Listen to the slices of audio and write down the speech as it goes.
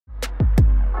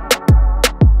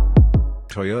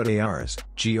Toyota Yaris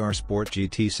GR Sport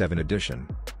GT7 Edition.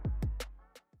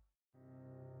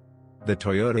 The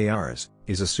Toyota Yaris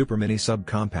is a super mini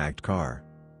subcompact car.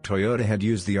 Toyota had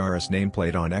used the Yaris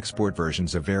nameplate on export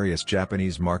versions of various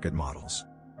Japanese market models.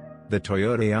 The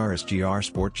Toyota Yaris GR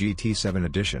Sport GT7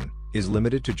 Edition is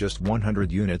limited to just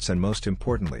 100 units, and most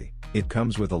importantly, it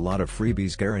comes with a lot of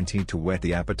freebies guaranteed to whet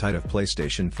the appetite of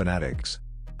PlayStation fanatics.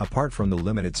 Apart from the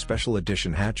limited special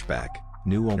edition hatchback,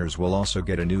 new owners will also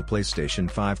get a new PlayStation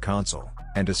 5 console,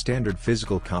 and a standard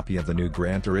physical copy of the new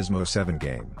Gran Turismo 7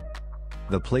 game.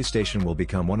 The PlayStation will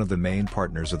become one of the main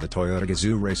partners of the Toyota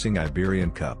Gazoo Racing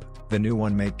Iberian Cup, the new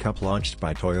one-make cup launched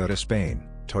by Toyota Spain,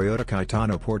 Toyota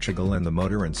Caetano Portugal and the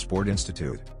Motor and Sport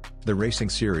Institute. The racing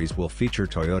series will feature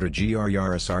Toyota GR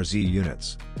Yaris RZ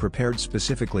units, prepared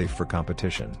specifically for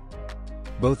competition.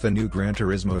 Both the new Gran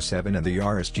Turismo 7 and the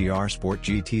Yaris GR Sport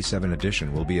GT7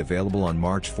 Edition will be available on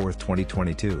March 4,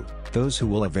 2022. Those who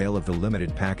will avail of the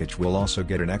limited package will also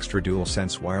get an extra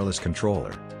DualSense wireless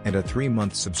controller, and a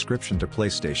 3-month subscription to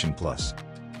PlayStation Plus.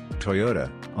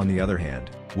 Toyota, on the other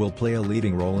hand, will play a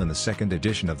leading role in the second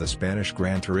edition of the Spanish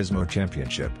Gran Turismo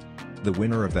Championship. The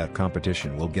winner of that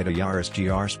competition will get a Yaris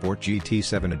GR Sport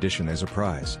GT7 Edition as a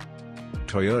prize.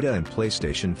 Toyota and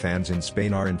PlayStation fans in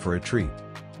Spain are in for a treat.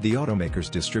 The automaker's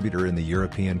distributor in the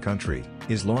European country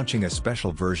is launching a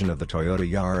special version of the Toyota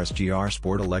Yaris GR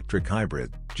Sport Electric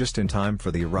Hybrid, just in time for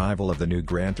the arrival of the new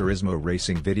Gran Turismo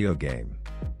racing video game.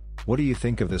 What do you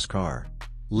think of this car?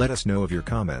 Let us know of your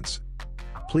comments.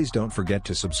 Please don't forget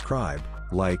to subscribe,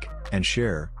 like, and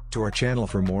share to our channel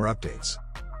for more updates.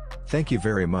 Thank you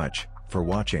very much for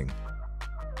watching.